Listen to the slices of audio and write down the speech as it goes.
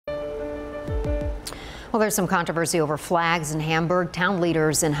Well, there's some controversy over flags in Hamburg. Town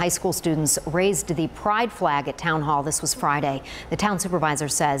leaders and high school students raised the pride flag at Town Hall. This was Friday. The town supervisor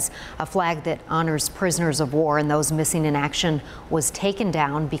says a flag that honors prisoners of war and those missing in action was taken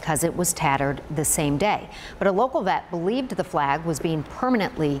down because it was tattered the same day. But a local vet believed the flag was being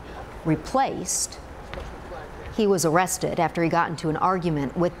permanently replaced. He was arrested after he got into an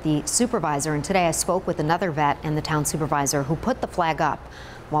argument with the supervisor. And today I spoke with another vet and the town supervisor who put the flag up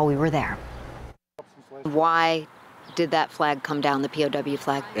while we were there. Why did that flag come down, the POW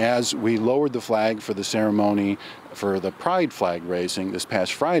flag? As we lowered the flag for the ceremony for the pride flag raising this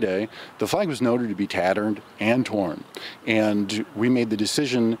past Friday, the flag was noted to be tattered and torn. And we made the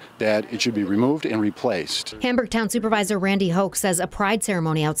decision that it should be removed and replaced. Hamburg Town Supervisor Randy Hoak says a pride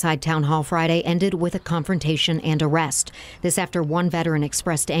ceremony outside Town Hall Friday ended with a confrontation and arrest. This after one veteran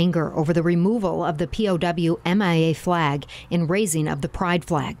expressed anger over the removal of the POW MIA flag in raising of the pride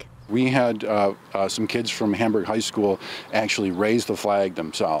flag. We had some kids from Hamburg High School actually raise the flag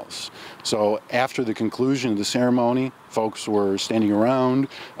themselves. So after the conclusion of the ceremony, folks were standing around,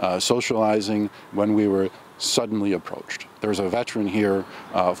 socializing, when we were suddenly approached. There's a veteran here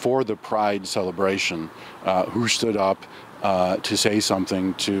for the Pride celebration who stood up to say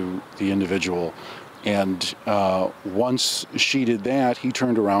something to the individual. And once she did that, he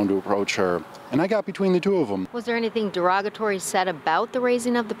turned around to approach her. And I got between the two of them. Was there anything derogatory said about the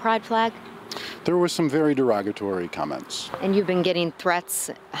raising of the pride flag? There were some very derogatory comments. And you've been getting threats.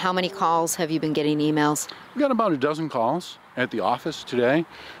 How many calls have you been getting, emails? We got about a dozen calls at the office today.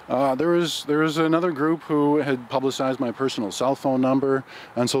 There was another group who had publicized my personal cell phone number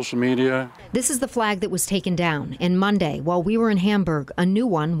on social media. This is the flag that was taken down. And Monday, while we were in Hamburg, a new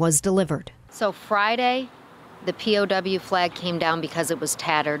one was delivered. So Friday, the POW flag came down because it was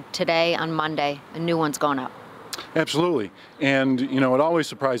tattered. Today, on Monday, a new one's going up. Absolutely. And, you know, it always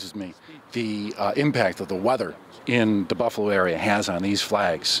surprises me the impact that the weather in the Buffalo area has on these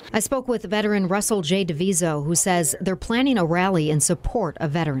flags. I spoke with veteran Russell J. DeViso, who says they're planning a rally in support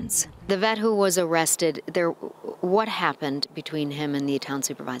of veterans. The vet who was arrested, what happened between him and the town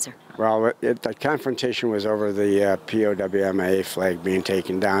supervisor? Well, the confrontation was over the POWMIA flag being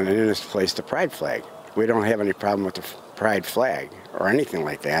taken down, and in its place the pride flag. We don't have any problem with the pride flag or anything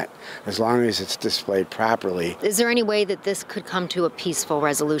like that, as long as it's displayed properly. Is there any way that this could come to a peaceful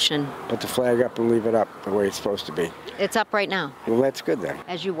resolution? Put the flag up and leave it up the way it's supposed to be. It's up right now. Well, that's good then.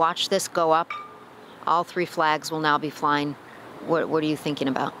 As you watch this go up, all three flags will now be flying. What are you thinking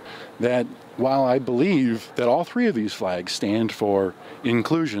about? That while I believe that all three of these flags stand for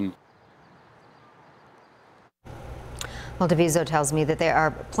inclusion. Well, DeViso tells me that they are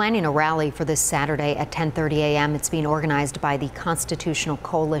planning a rally for this Saturday at 10:30 a.m. It's being organized by the Constitutional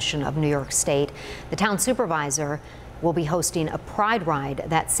Coalition of New York State. The town supervisor will be hosting a pride ride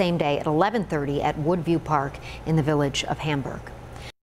that same day at 11:30 at Woodview Park in the village of Hamburg.